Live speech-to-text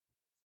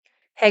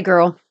Hey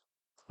girl.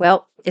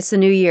 Well, it's the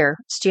new year.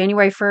 It's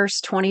January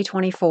 1st,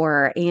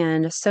 2024,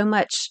 and so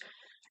much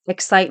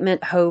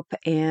excitement, hope,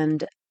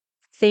 and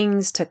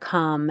things to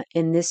come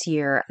in this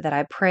year that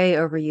I pray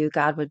over you.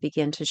 God would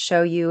begin to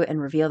show you and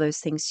reveal those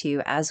things to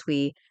you as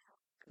we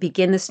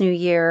begin this new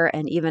year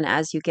and even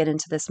as you get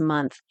into this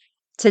month.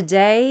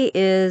 Today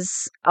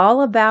is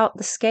all about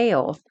the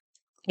scale.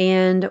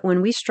 And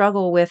when we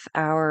struggle with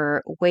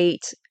our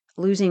weight,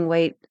 losing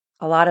weight,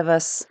 a lot of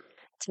us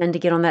tend to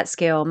get on that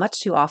scale much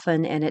too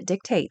often, and it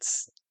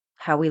dictates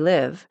how we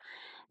live.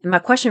 And my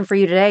question for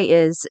you today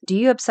is, do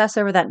you obsess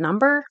over that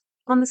number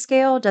on the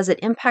scale? Does it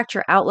impact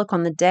your outlook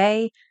on the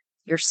day,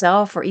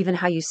 yourself, or even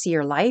how you see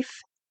your life?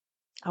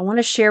 I want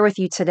to share with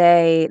you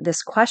today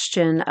this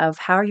question of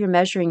how you're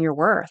measuring your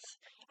worth.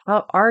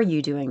 How are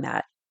you doing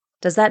that?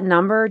 Does that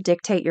number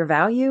dictate your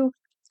value?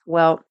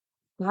 Well,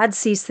 God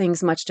sees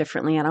things much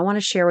differently, and I want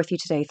to share with you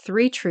today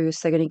three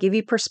truths that are going to give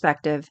you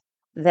perspective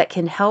that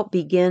can help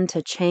begin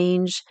to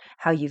change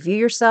how you view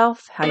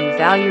yourself, how you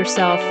value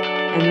yourself,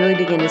 and really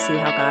begin to see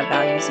how God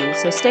values you.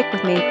 So stick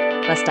with me.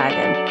 Let's dive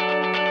in.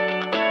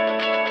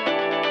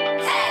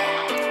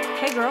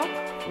 Hey, girl.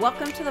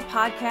 Welcome to the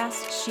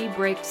podcast, She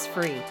Breaks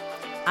Free.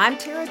 I'm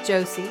Tara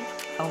Josie,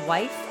 a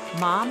wife,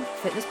 mom,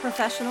 fitness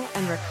professional,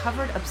 and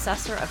recovered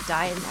obsessor of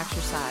diet and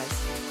exercise.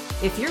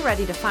 If you're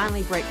ready to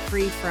finally break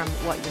free from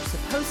what you're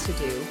supposed to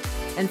do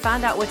and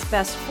find out what's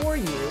best for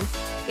you,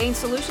 gain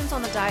solutions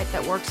on the diet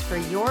that works for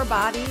your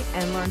body,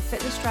 and learn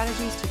fitness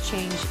strategies to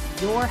change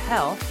your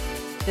health,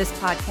 this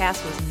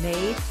podcast was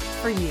made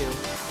for you.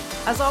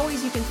 As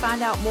always, you can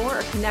find out more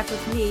or connect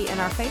with me in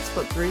our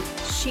Facebook group,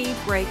 She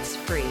Breaks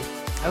Free.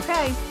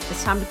 Okay,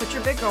 it's time to put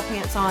your big girl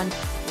pants on,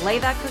 lay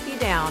that cookie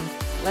down.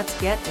 Let's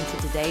get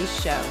into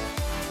today's show.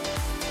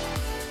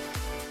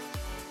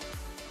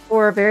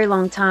 For a very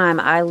long time,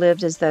 I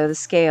lived as though the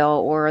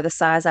scale or the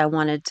size I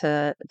wanted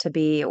to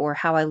be or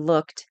how I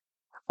looked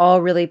all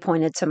really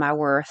pointed to my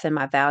worth and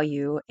my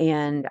value.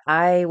 And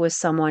I was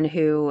someone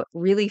who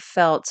really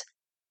felt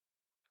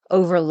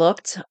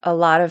overlooked a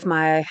lot of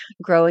my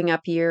growing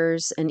up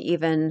years and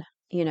even,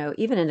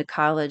 even into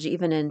college,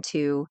 even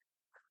into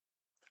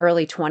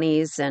early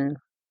 20s and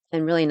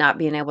really not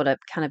being able to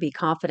kind of be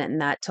confident in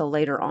that till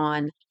later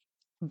on.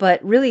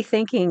 But really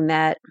thinking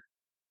that,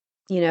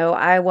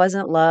 I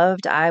wasn't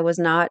loved, I was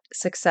not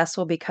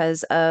successful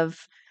because of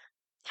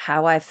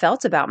how I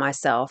felt about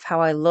myself,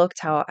 how I looked,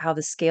 how how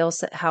the scale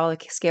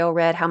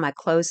read, how my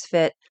clothes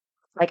fit.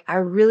 Like I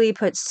really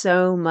put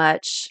so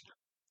much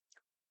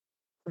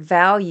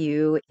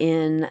value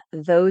in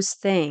those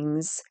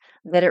things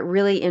that it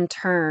really in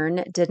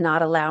turn did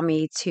not allow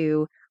me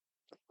to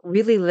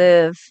really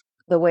live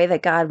the way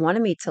that God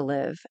wanted me to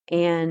live.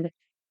 And,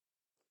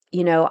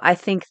 I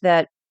think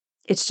that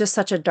it's just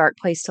such a dark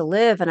place to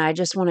live. And I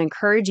just want to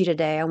encourage you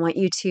today. I want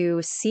you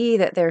to see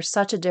that there's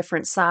such a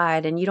different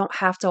side, and you don't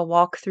have to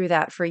walk through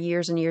that for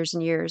years and years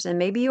and years. And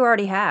maybe you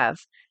already have.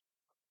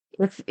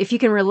 If you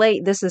can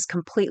relate, this is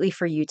completely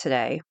for you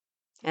today.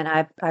 And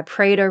I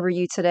prayed over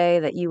you today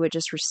that you would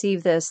just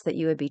receive this, that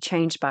you would be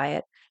changed by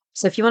it.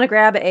 So if you want to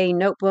grab a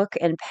notebook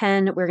and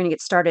pen, we're going to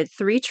get started.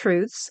 Three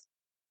truths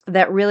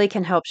that really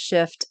can help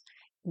shift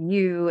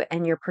you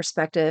and your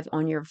perspective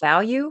on your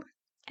value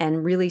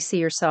and really see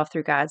yourself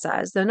through God's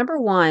eyes. The number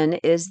one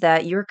is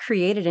that you're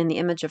created in the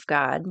image of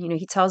God.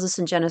 He tells us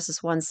in Genesis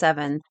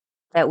 1:7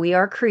 that we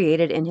are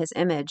created in his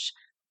image.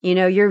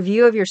 Your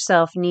view of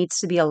yourself needs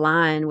to be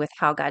aligned with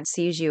how God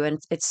sees you. And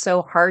it's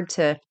so hard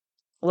to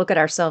look at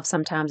ourselves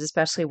sometimes,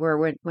 especially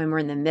when we're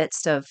in the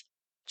midst of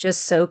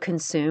just so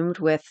consumed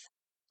with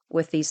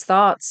these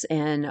thoughts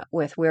and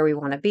with where we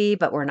want to be,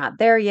 but we're not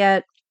there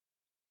yet.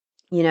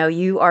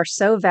 You are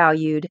so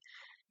valued.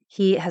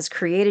 He has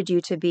created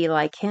you to be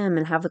like him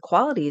and have the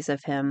qualities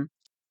of him.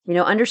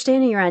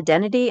 Understanding your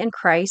identity in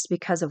Christ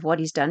because of what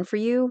he's done for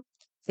you,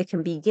 it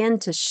can begin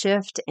to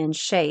shift and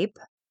shape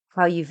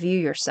how you view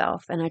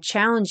yourself. And I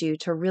challenge you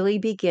to really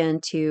begin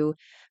to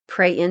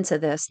pray into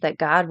this, that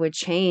God would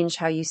change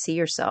how you see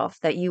yourself,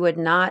 that you would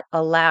not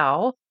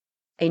allow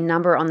a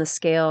number on the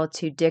scale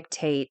to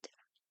dictate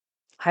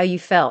how you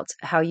felt,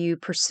 how you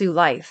pursue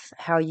life,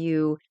 how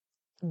you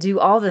do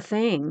all the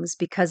things,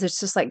 because it's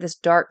just like this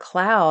dark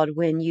cloud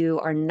when you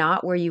are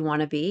not where you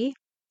want to be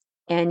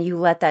and you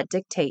let that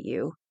dictate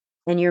you.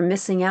 And you're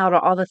missing out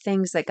on all the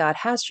things that God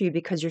has for you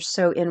because you're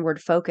so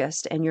inward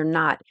focused and you're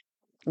not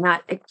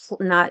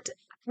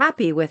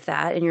happy with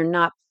that, and you're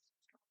not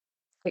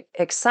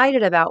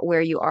excited about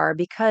where you are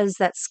because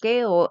that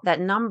scale,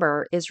 that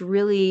number is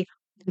really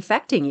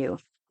affecting you.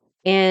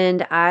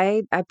 And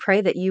I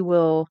pray that you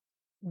will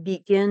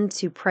begin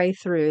to pray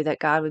through that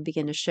God would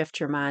begin to shift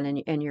your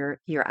mind and your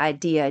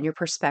idea and your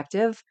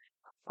perspective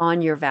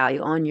on your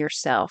value, on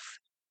yourself.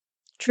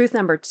 Truth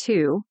number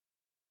two,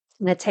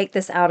 I'm going to take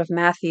this out of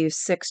Matthew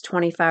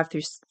 6:25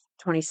 through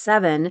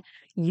 27.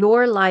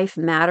 Your life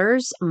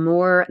matters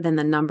more than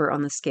the number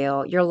on the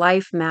scale. Your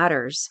life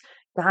matters.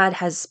 God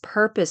has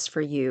purpose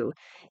for you.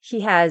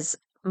 He has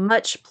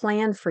much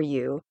planned for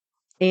you.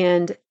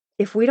 And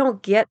if we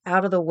don't get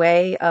out of the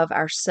way of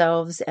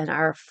ourselves and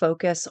our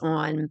focus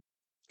on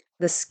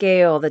the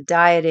scale, the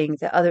dieting,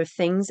 the other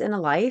things in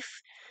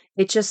life,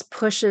 it just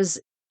pushes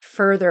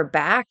further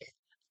back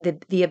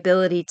the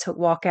ability to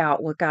walk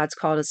out what God's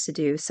called us to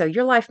do. So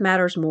your life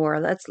matters more.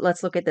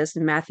 Let's look at this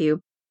in Matthew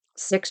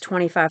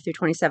 6:25 through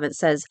 27. It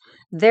says,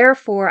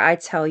 "Therefore I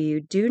tell you,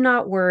 do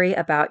not worry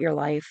about your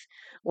life,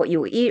 what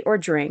you will eat or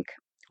drink,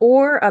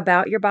 or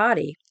about your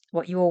body,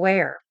 what you will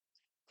wear.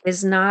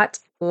 Is not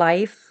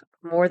life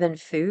more than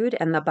food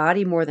and the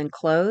body more than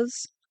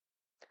clothes?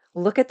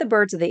 Look at the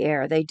birds of the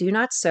air. They do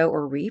not sow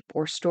or reap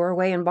or store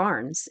away in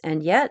barns,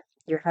 and yet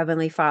your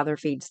heavenly Father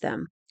feeds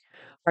them.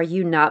 Are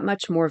you not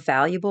much more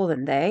valuable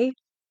than they?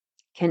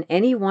 Can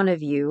any one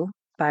of you,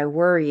 by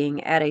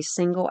worrying, add a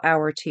single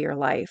hour to your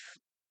life?"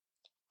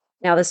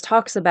 Now, this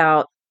talks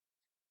about,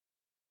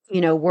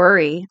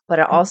 worry, but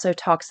it also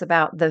talks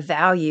about the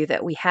value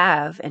that we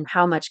have and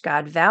how much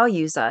God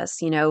values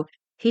us.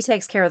 He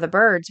takes care of the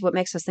birds. What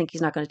makes us think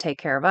He's not going to take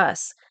care of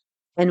us?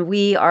 And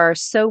we are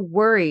so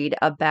worried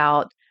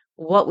about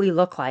what we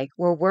look like.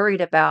 We're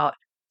worried about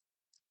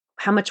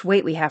how much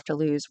weight we have to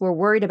lose.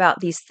 We're worried about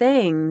these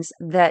things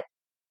that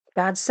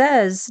God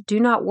says,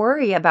 do not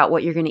worry about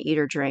what you're going to eat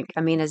or drink.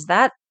 I mean, is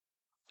that,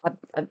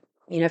 a,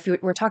 if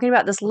we're talking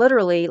about this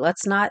literally,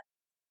 let's not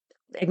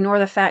ignore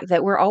the fact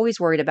that we're always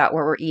worried about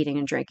what we're eating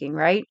and drinking,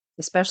 right?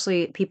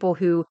 Especially people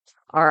who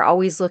are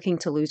always looking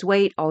to lose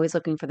weight, always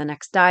looking for the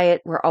next diet.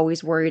 We're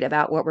always worried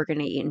about what we're going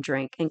to eat and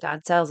drink. And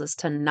God tells us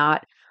to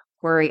not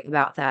worry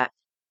about that.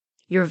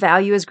 Your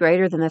value is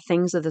greater than the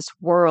things of this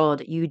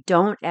world. You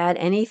don't add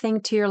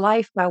anything to your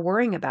life by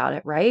worrying about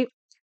it, right?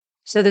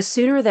 So the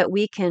sooner that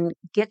we can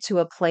get to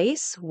a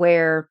place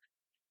where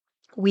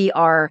we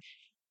are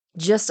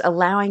just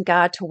allowing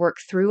God to work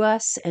through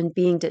us and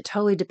being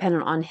totally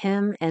dependent on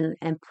Him and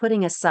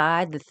putting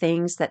aside the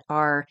things that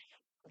are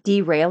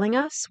derailing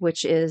us,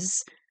 which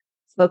is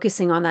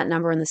focusing on that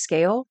number in the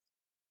scale,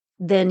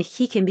 then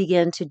He can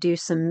begin to do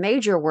some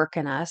major work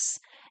in us.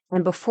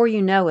 And before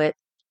you know it,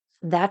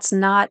 that's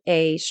not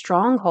a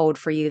stronghold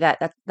for you.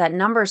 That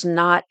number's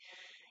not.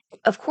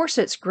 Of course,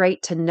 it's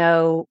great to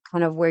know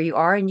kind of where you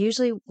are, and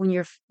usually when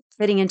you're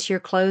fitting into your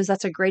clothes,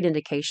 that's a great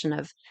indication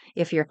of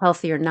if you're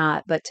healthy or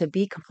not. But to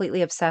be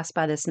completely obsessed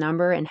by this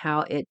number and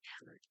how it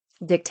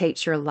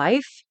dictates your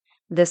life,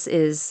 this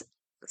is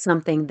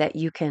something that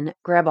you can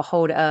grab a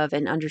hold of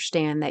and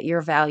understand that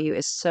your value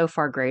is so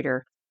far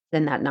greater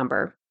than that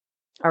number.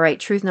 All right,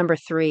 truth number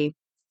 3.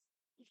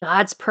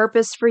 God's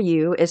purpose for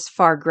you is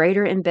far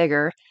greater and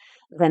bigger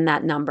than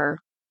that number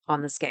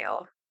on the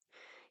scale.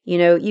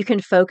 You can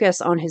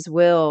focus on His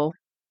will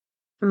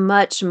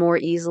much more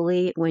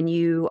easily when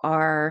you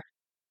are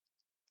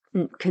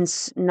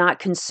not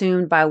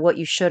consumed by what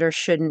you should or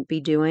shouldn't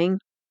be doing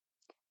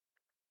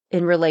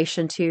in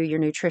relation to your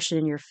nutrition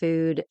and your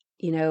food.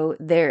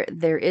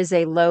 There is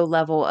a low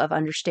level of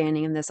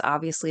understanding in this,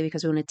 obviously,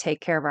 because we want to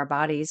take care of our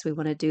bodies. We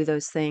want to do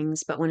those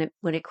things. But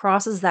when it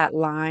crosses that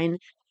line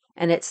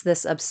and it's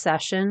this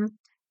obsession,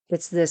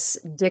 it's this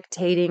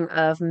dictating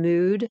of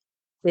mood,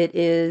 it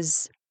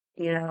is,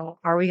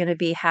 are we going to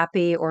be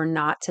happy or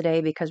not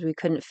today because we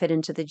couldn't fit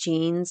into the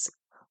jeans?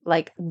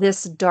 Like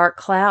this dark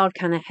cloud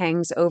kind of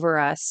hangs over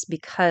us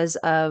because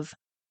of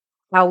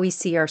how we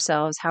see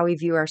ourselves, how we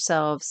view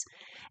ourselves,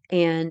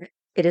 and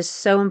it is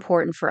so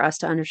important for us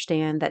to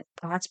understand that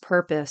God's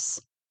purpose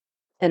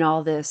in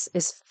all this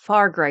is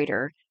far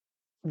greater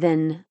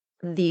than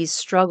these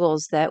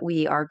struggles that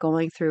we are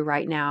going through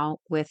right now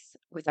with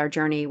our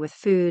journey with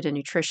food and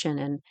nutrition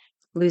and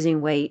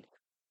losing weight.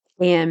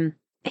 And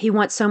He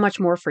wants so much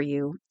more for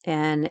you.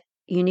 And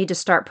you need to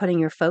start putting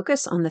your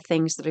focus on the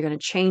things that are going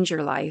to change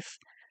your life,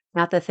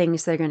 not the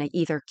things that are going to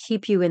either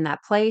keep you in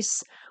that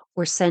place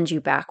or send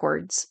you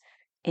backwards.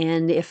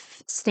 And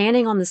if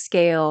standing on the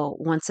scale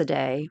once a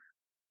day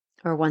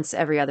or once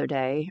every other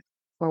day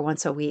or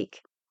once a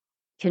week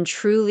can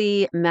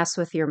truly mess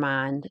with your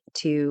mind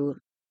to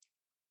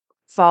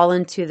fall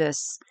into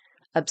this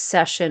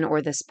obsession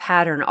or this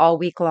pattern all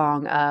week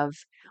long of,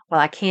 well,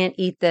 I can't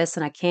eat this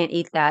and I can't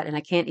eat that and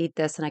I can't eat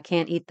this and I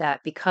can't eat that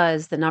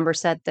because the number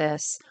said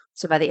this.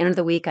 So by the end of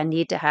the week, I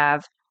need to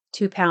have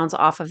 2 pounds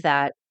off of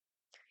that.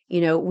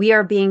 We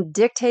are being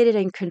dictated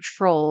and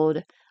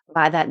controlled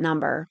by that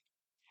number.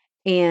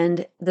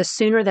 And the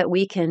sooner that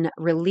we can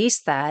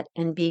release that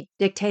and be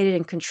dictated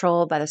and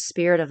controlled by the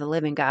Spirit of the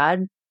living God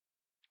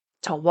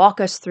to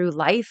walk us through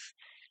life,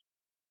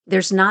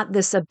 there's not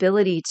this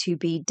ability to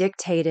be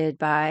dictated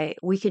by,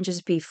 we can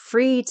just be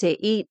free to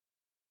eat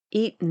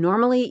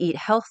normally, eat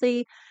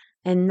healthy,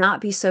 and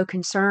not be so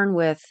concerned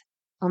with,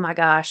 oh my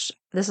gosh,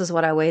 this is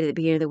what I weighed at the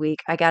beginning of the week.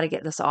 I got to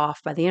get this off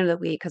by the end of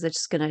the week because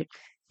it's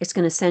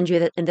gonna send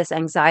you in this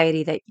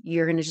anxiety that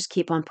you're gonna just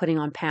keep on putting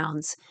on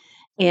pounds.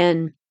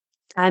 And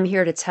I'm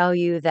here to tell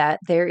you that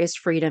there is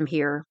freedom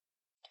here.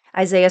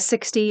 Isaiah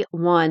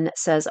 61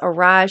 says,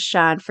 "Arise,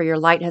 shine, for your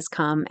light has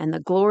come, and the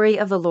glory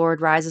of the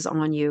Lord rises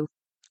upon you."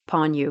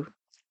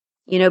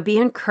 Be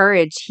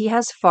encouraged. He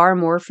has far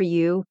more for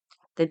you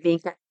than being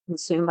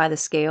consumed by the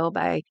scale,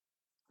 by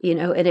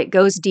and it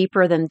goes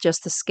deeper than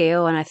just the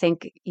scale. And I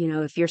think,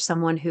 if you're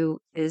someone who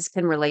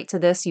can relate to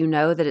this,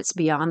 that it's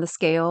beyond the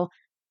scale.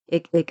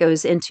 It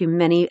goes into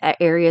many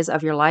areas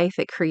of your life.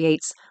 It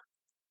creates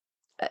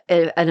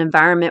an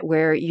environment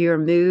where your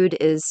mood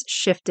is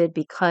shifted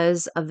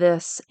because of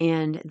this,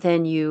 and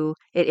then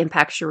it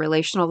impacts your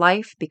relational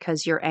life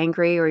because you're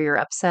angry or you're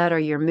upset or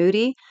you're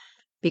moody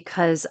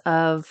because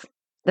of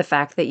the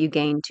fact that you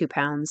gained 2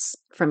 pounds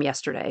from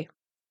yesterday.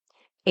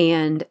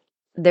 And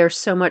there's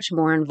so much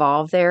more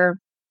involved there.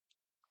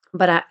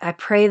 But I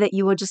pray that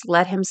you would just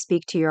let him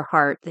speak to your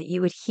heart, that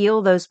you would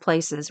heal those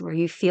places where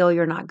you feel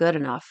you're not good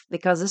enough,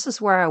 because this is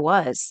where I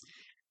was.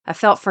 I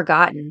felt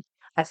forgotten.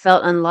 I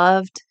felt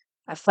unloved.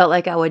 I felt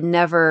like I would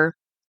never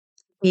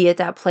be at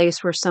that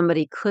place where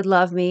somebody could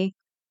love me.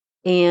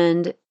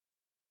 And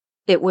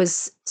it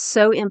was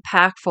so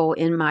impactful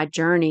in my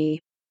journey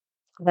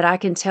that I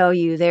can tell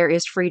you there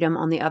is freedom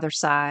on the other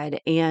side.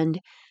 And,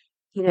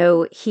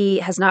 he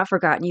has not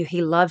forgotten you.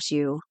 He loves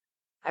you.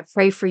 I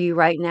pray for you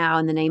right now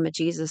in the name of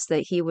Jesus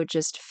that he would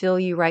just fill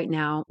you right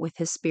now with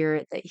his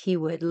spirit, that he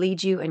would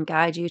lead you and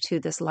guide you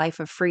to this life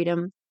of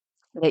freedom,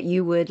 that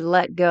you would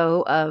let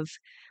go of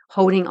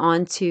holding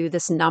on to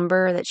this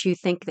number that you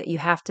think that you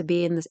have to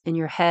be in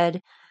your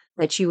head,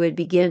 that you would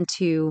begin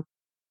to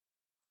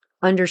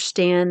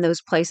understand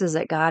those places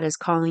that God is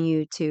calling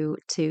you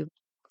to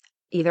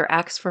either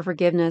ask for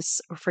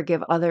forgiveness or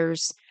forgive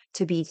others,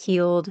 to be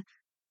healed,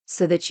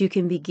 so that you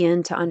can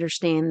begin to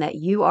understand that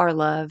you are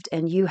loved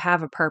and you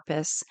have a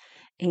purpose.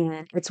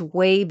 And it's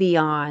way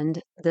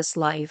beyond this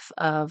life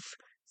of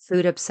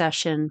food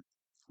obsession,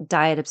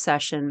 diet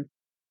obsession,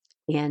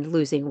 and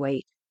losing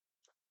weight.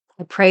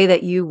 I pray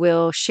that you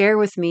will share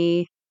with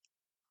me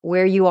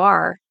where you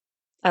are.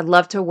 I'd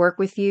love to work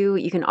with you.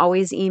 You can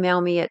always email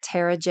me at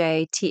taraj,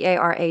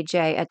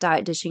 at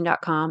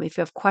dietdishing.com if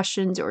you have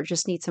questions or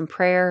just need some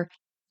prayer.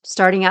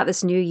 Starting out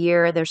this new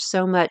year, there's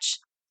so much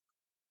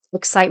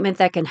excitement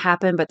that can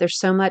happen, but there's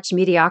so much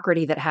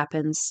mediocrity that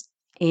happens.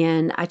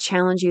 And I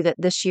challenge you that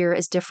this year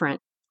is different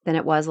than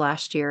it was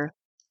last year,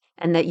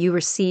 and that you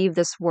receive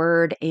this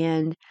word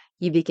and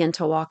you begin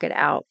to walk it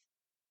out.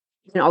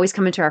 You can always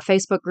come into our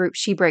Facebook group,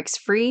 She Breaks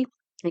Free,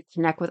 and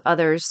connect with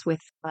others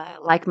with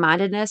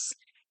like-mindedness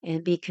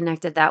and be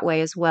connected that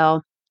way as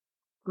well.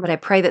 But I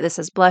pray that this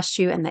has blessed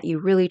you and that you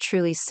really,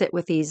 truly sit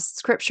with these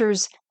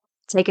scriptures,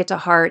 take it to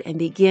heart, and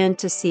begin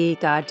to see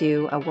God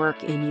do a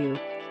work in you.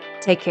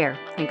 Take care,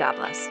 and God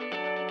bless.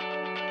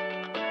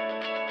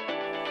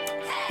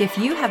 If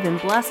you have been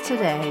blessed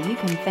today, you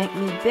can thank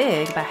me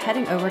big by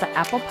heading over to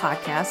Apple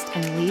Podcast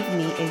and leave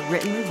me a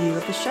written review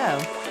of the show.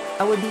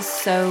 I would be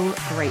so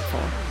grateful.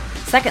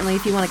 Secondly,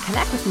 if you want to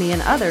connect with me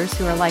and others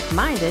who are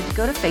like-minded,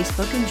 go to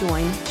Facebook and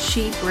join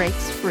She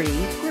Breaks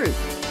Free group.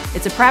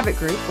 It's a private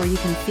group where you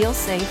can feel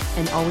safe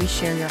and always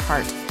share your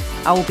heart.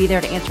 I will be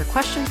there to answer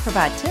questions,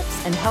 provide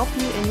tips, and help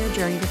you in your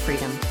journey to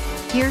freedom.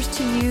 Here's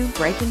to you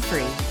breaking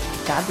free.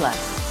 God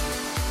bless.